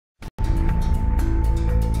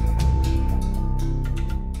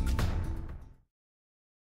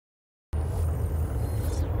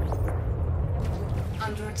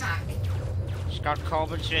Scott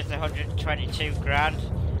Corbyn's worth 122 grand.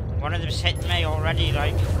 One of them's hitting me already,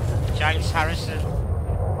 like Giles Harrison.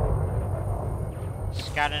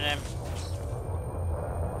 Scanning him.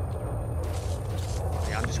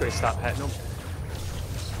 Yeah, I'm just going to start hitting them.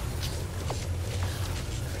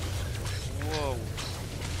 Whoa.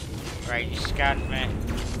 Right, he scanned me.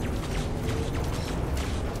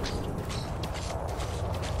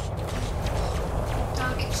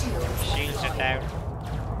 Target Shields are down.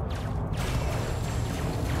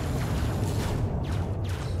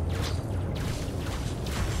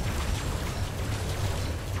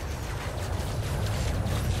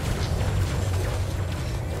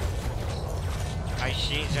 My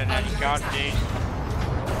shields are nearly gone, dude.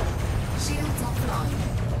 Shields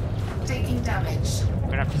offline. Taking damage. I'm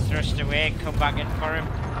gonna have to thrust away and come back in for him.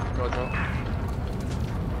 Roger.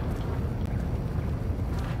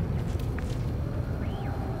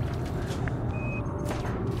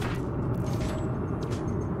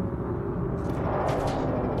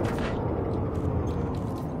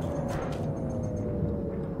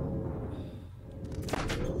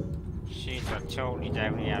 Shields are totally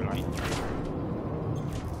down here, like.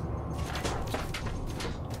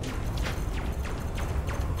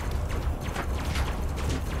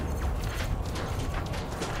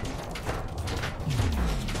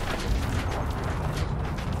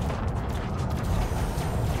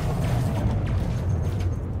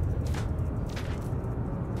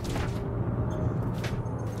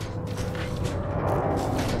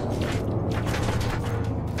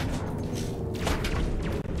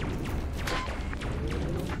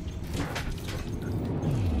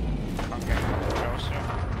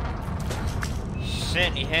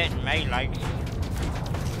 Certainly hurting me, like.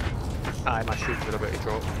 Aye, my shields are about to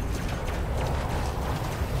drop.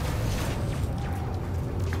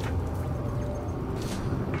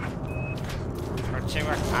 Got two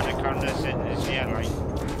Anacondas in this here, like.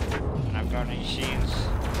 And I've got any shields.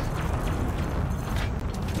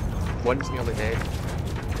 One's nearly dead.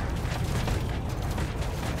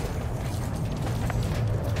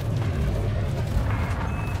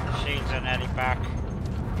 Shields are nearly back.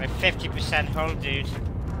 We're 50% hull, dude.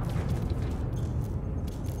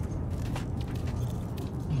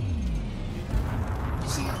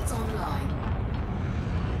 Shields online.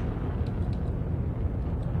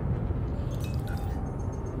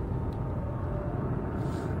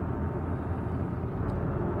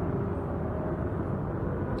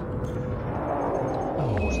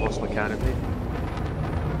 Almost lost my canopy.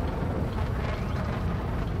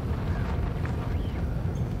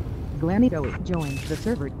 Glamido joined the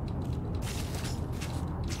server.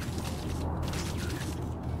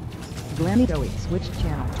 Glamido switched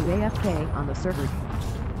channel to AFK on the server.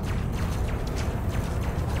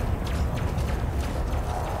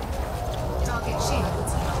 Target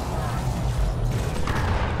shields.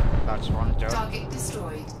 That's one done. Target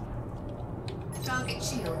destroyed. Target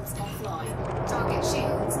shields offline. Target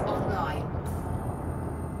shields online.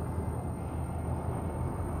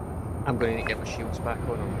 I'm going to need to get my shields back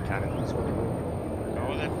on my canopy's going to go.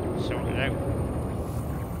 Go then, sort it out.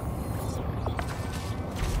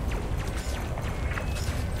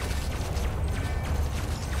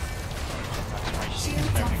 That's my shield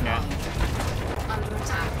Shields back again. offline. Under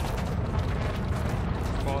attack.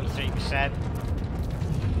 43%.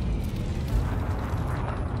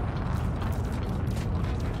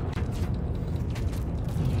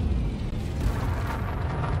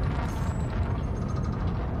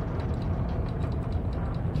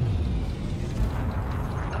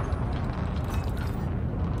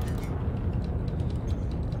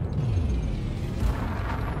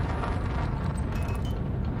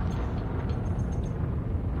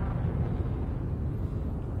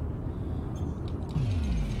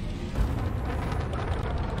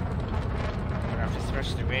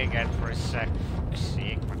 Thrust away again for a sec. Fuck's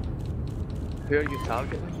sake, man. Who are you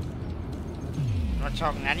targeting? I'm not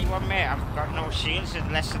talking to anyone, mate. I've got no shields and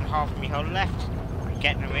less than half my hull left. I'm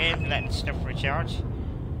getting away and letting stuff recharge.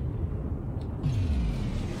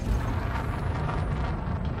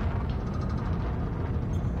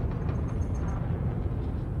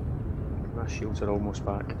 My shields are almost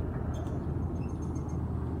back.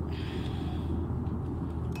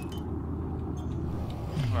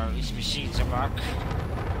 Well, at least my shields are back.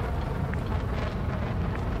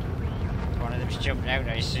 One of them's jumping out,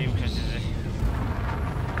 I assume, because there's a...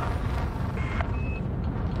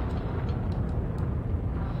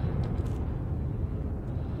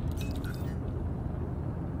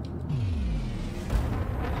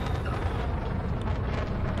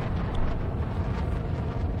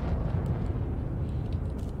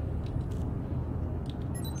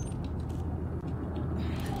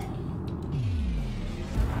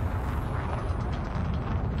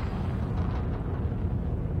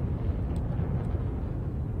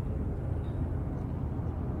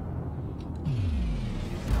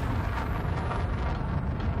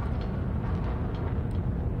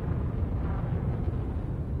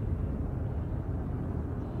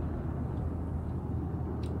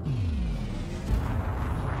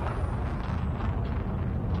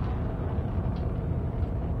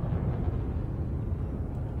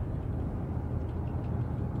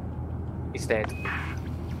 dead.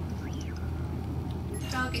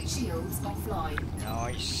 Target shields offline.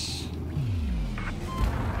 Nice.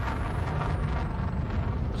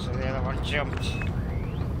 So the other one jumped.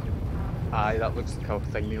 Aye, that looks like a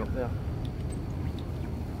thingy up there.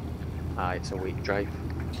 Aye, it's a weak drive.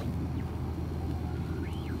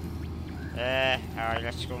 Alright,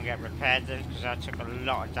 let's go and get repaired then, because I took a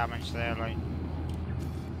lot of damage there, like.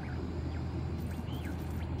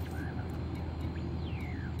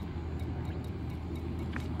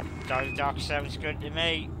 Dolly Dock sounds good to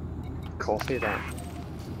me. Coffee then.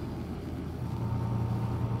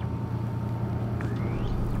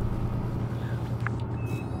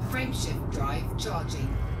 Frameshift drive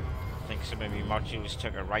charging. I think some of my modules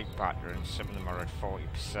took a right batter and some of them are at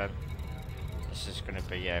 40%. This is going to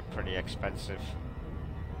be pretty expensive.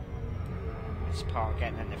 It's part of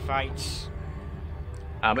getting into fights.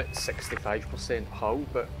 I'm at 65% hull,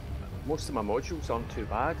 but most of my modules aren't too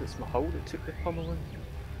bad. It's my hull that took the pummeling.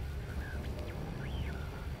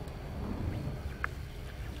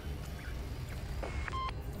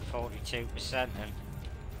 %, and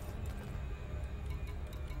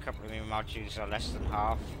a couple of my modules are less than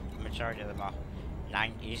half. The majority of them are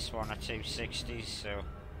 90s, one or two 60s, so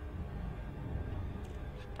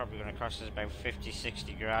it's probably going to cost us about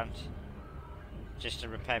 50-60 grand just to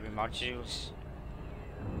repair my modules.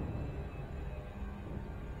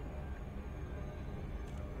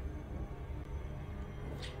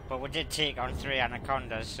 But we did take on 3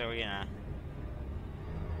 Anacondas, so you know.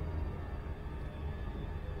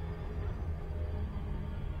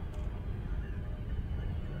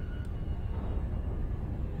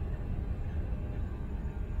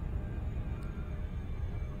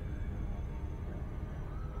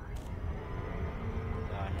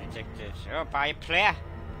 Oh, by a player.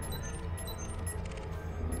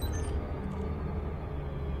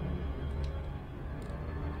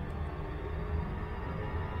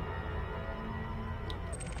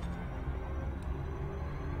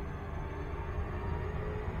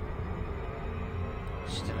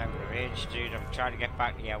 Still out of range, dude. I'm trying to get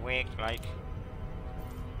back to your wake, like.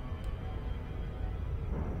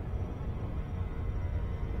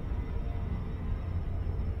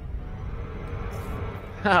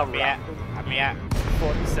 I'm here.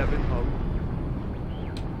 47 hull.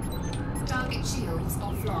 Target shields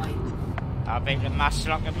offline. I'll be the mass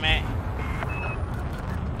locking, mate.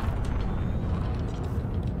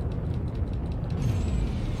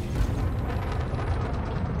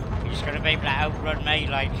 He's gonna be able to outrun me,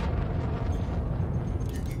 like.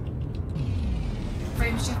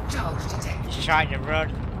 Frameshift charge detected. He's trying to run.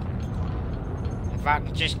 If I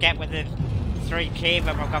can just get within 3k of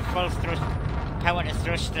him, I've got full thrust. Power to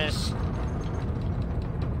thrusters.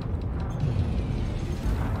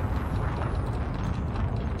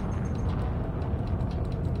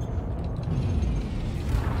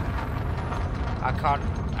 I can't.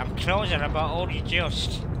 I'm closing, but only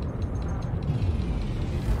just.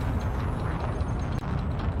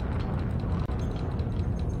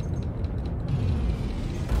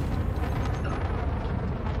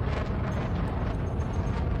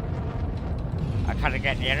 I can't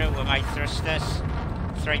get near it with my thrusters.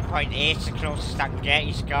 3.8 is the closest I can get,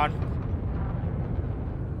 he's gone.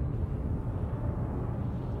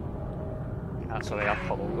 That's why I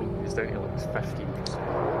pummeled him. He's down to like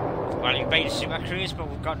 15%. Well, you made a super cruise, but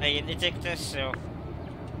we've got no interdictors, so.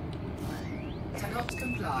 Cannot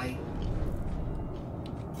comply.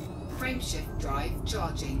 Frameshift drive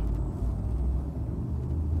charging.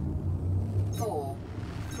 4,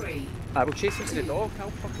 3. I will chase him to the dock.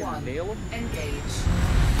 I'll fucking 1. nail him. Engage.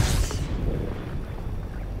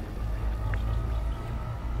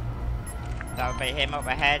 That'll be him up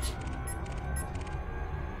ahead.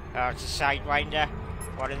 Oh, it's a sidewinder.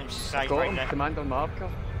 One of them's a Got him. sidewinder. Commander marker.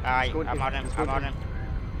 Aye, I'm on him, I'm on him.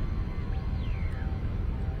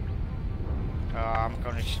 Oh, I'm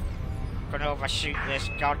gonna overshoot this,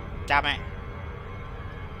 god damn it.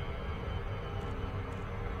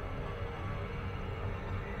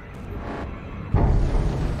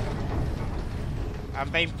 I'm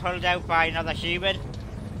being pulled out by another human.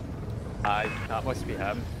 Aye, that must be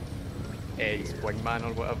him. He's wingman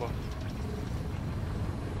or whatever.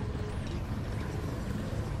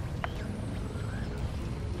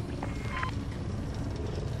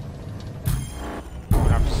 I'm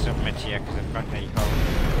gonna have to submit here because I've got no hope.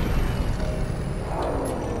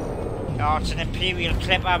 Oh, it's an Imperial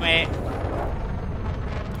Clipper, mate.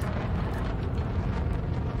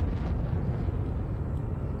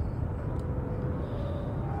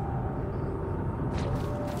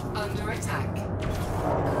 Under attack.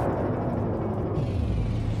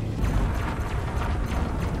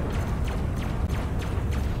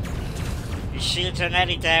 shields are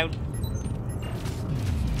nearly down.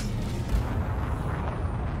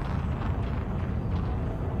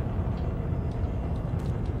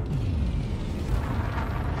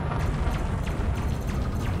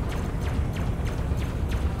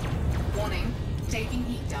 Warning, taking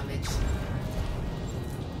heat damage.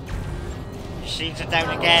 Shields are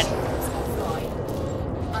down again. Shields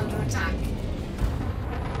offline. Under attack.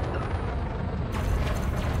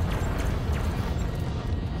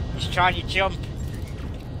 He's trying to jump.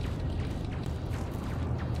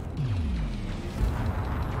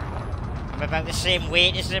 I'm about the same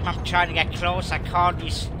weight as him. I'm trying to get close. I can't.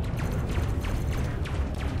 He's...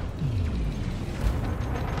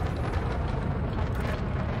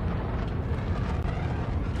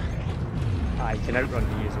 Ah, he can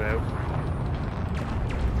outrun me as well.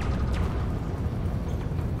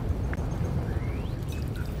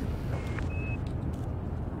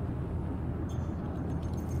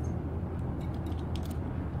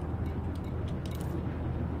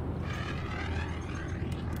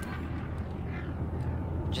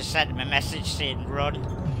 Just sent him a message saying run.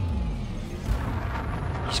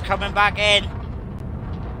 He's coming back in.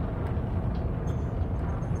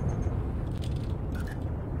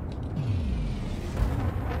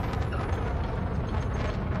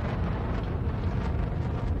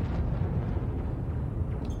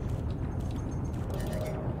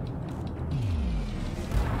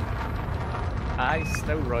 Ah, he's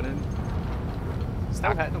still running.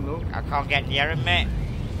 Still hitting him though. I can't get near him, mate.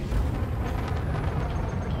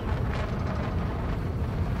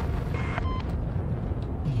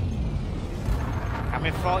 I'm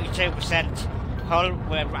in 42% hull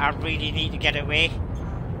where I really need to get away.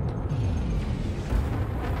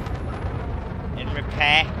 In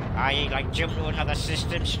repair, I like jump to another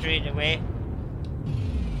system straight away.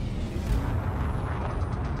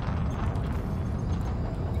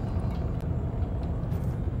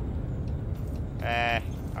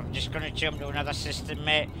 I'm just gonna jump to another system,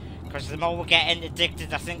 mate, because the more we're getting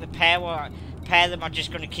addicted, I think the pair of them are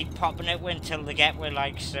just gonna keep popping it until they get we're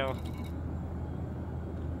like so.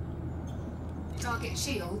 Target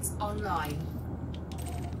shields online.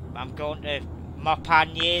 I'm going to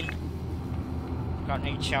Mopanian. Got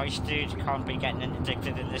no choice, dude. Can't be getting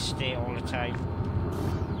addicted in this state all the time.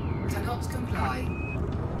 Cannot comply.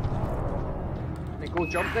 Hey, go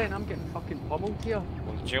jump then, I'm getting fucking pummeled here.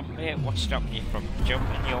 Well, jump, mate. What's stopping you from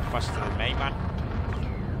jumping? You're faster than me, man.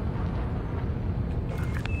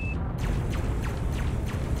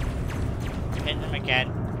 I'm hitting them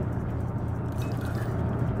again.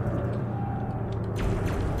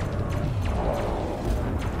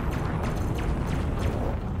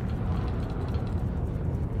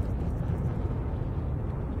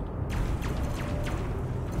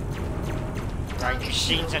 Right,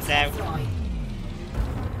 machines are down.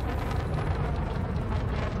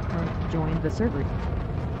 Join the server.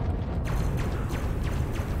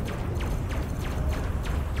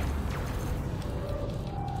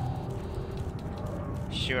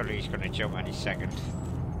 Surely he's going to jump any second.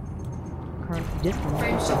 Current disconnect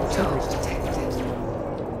Frame from shot the charge server. detected.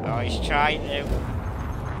 Oh, he's trying to.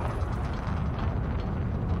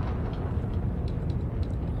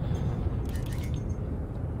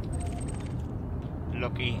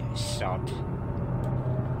 Lucky sod.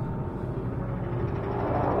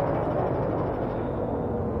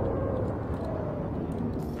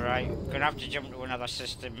 Right, gonna have to jump to another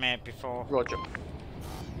system, mate, before Roger.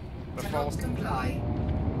 Cannot comply.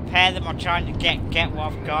 pair them are trying to get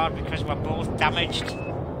off guard because we're both damaged.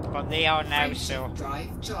 But they are now, Frame so shift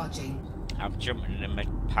drive charging. I'm jumping in the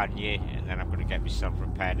pannier and then I'm gonna get myself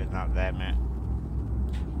repaired and that there, mate.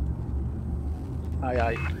 Aye,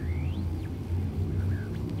 aye.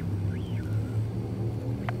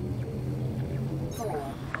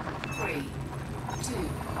 Four, three, two,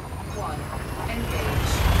 one.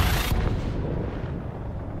 Engage.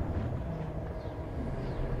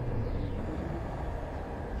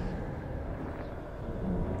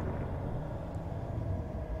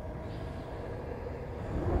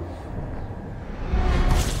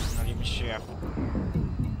 Not even sure.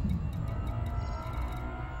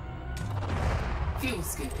 Fuel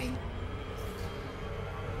scooping.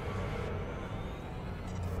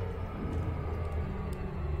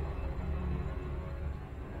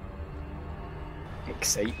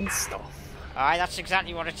 Exciting stuff. Aye, that's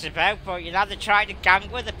exactly what it's about, but you know, they tried to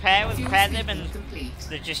gang with the pair with Fuel pair them scooping and complete.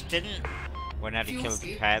 they just didn't. We nearly Fuel killed the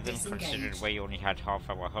scoop pair of them, disengaged. considering we only had half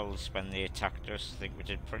our hulls when they attacked us. I think we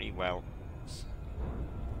did pretty well.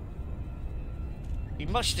 He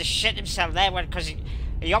must have shit himself there because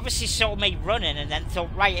he obviously saw me running and then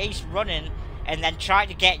thought, right, he's running, and then tried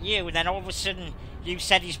to get you, and then all of a sudden you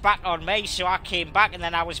said he's back on me, so I came back and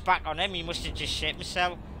then I was back on him. He must have just shit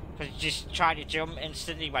himself. Because he just tried to jump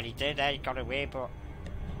instantly when he did. He got away, but...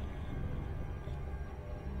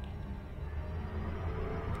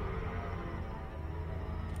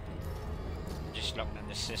 Just looking at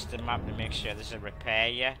the system map to make sure there's a repair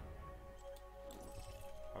here.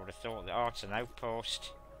 I would have thought that, oh, it's an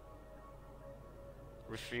outpost.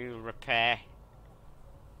 Refuel repair.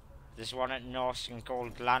 There's one at Norse and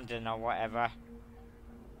Gold Landing or whatever.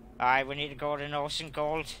 Aye, we need to go to Norse and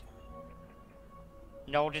Gold.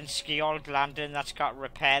 Nordenski Old Landing, that's got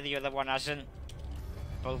repair, the other one hasn't.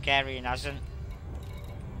 Bulgarian hasn't.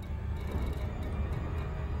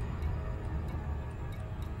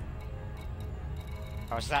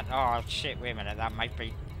 How's that? Oh shit, wait a minute, that might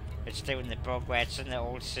be... It's doing the bug where it's in the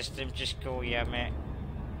old system. Just go here, mate.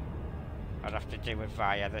 I'd have to do it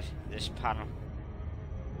via this panel.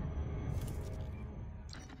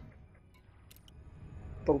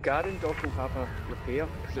 Bulgarian dock will have a repair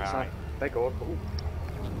because it's a big orbital.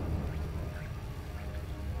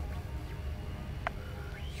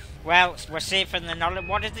 Well, we're safer than none.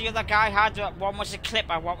 What did the other guy had? One was a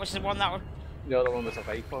Clipper. What was the one that was... The other one was a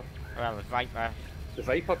Viper. Well, the Viper. The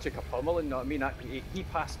Viper took a pummeling, you know what I mean? He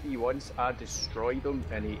passed me once, I destroyed him,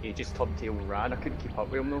 and he just turned tail and ran. I couldn't keep up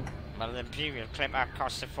with him though. Well, the Imperial Clipper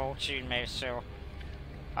cost a fortune, mate, so...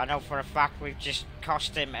 I know for a fact we've just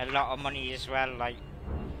cost him a lot of money as well, like...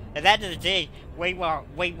 At the end of the day, we were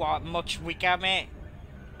much weaker, mate.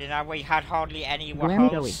 You know, we had hardly any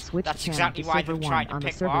hulls. That's exactly why they're trying to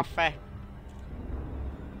pick warfare.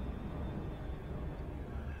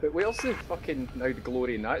 But where's the fucking, now the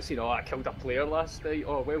glory in that? You know, I killed a player last night,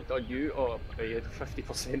 oh well done you, or I had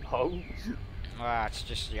 50% hull. Well, it's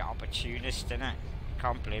just the opportunist, innit?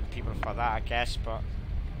 Can't blame people for that, I guess, but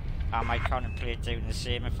I might contemplate doing the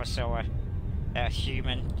same if I saw a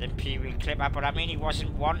human Imperial Clipper. But I mean, he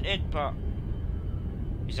wasn't wanted, but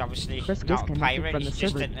he's obviously not a pirate, he's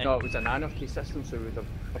just in... No, it was an anarchy system, so it would have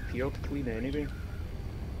appeared clean anyway.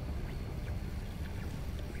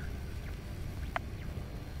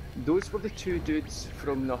 Those were the two dudes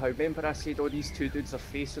from the... Remember I said, oh, these two dudes are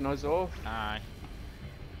facing us off? Aye.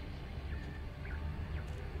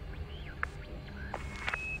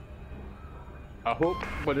 I hope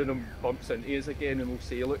one of them bumps into us again and we'll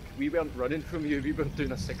say, look, we weren't running from you, we were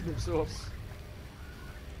doing a signal source.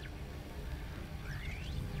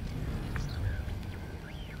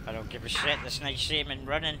 I don't give a shit, there's no shame in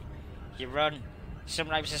running. You run.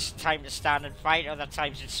 Sometimes it's time to stand and fight, other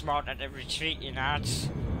times it's smarter to retreat, you know.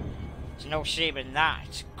 There's no shame in that.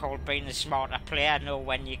 It's called being the smarter player, know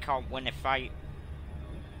when you can't win a fight.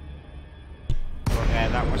 But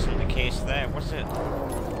that wasn't the case there, was it?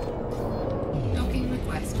 Docking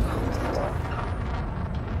request granted.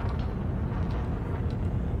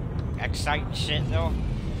 Exciting shit though.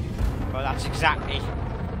 Well, that's exactly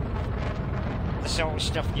the sort of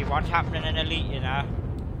stuff you want happening in Elite, you know.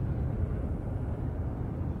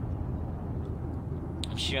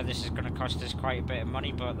 I'm sure this is going to cost us quite a bit of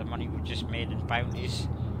money, but the money we've just made in bounties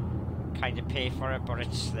kind of pay for it, but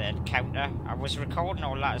it's the encounter. I was recording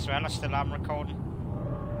all that as well, I still am recording.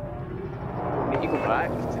 We need to go back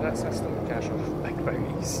to that system and cash off big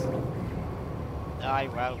bounties. Aye,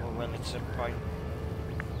 well, we will at some point.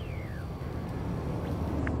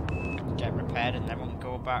 Get repaired and then we can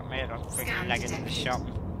go back, mate. I'll quickly leg into the shop.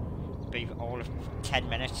 Be all of 10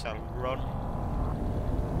 minutes, I'll run.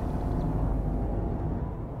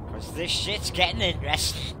 Because this shit's getting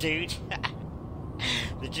interesting, dude.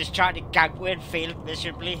 They're just trying to gag me and failed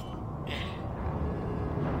miserably.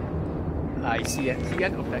 I see it. He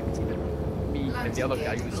interdicted me and the other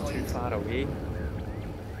guy was too far away.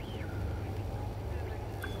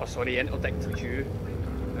 Oh sorry, he interdicted you.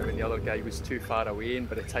 And the other guy was too far away, and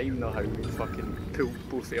by the time now how we fucking pulled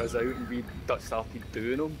both of us out and we started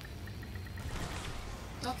doing them.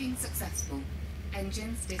 Docking successful.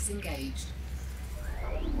 Engines disengaged.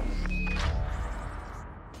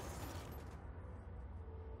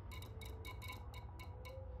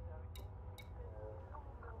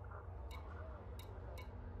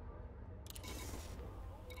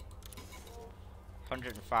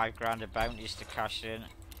 £105,000 of bounties to cash in.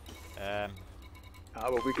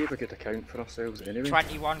 Well, we gave a good account for ourselves anyway.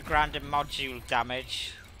 21 grand of module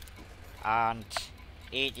damage and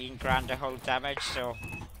 18 grand of hull damage, so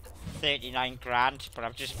 39 grand, but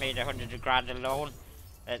I've just made 100 grand alone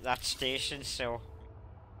at that station, so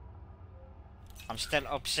I'm still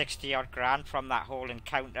up 60 odd grand from that whole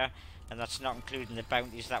encounter, and that's not including the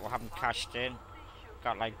bounties that we haven't cashed in.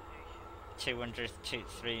 Got like 330,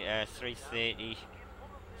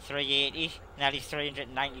 380, nearly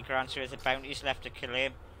 390 grand's worth of bounties left to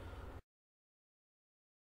claim.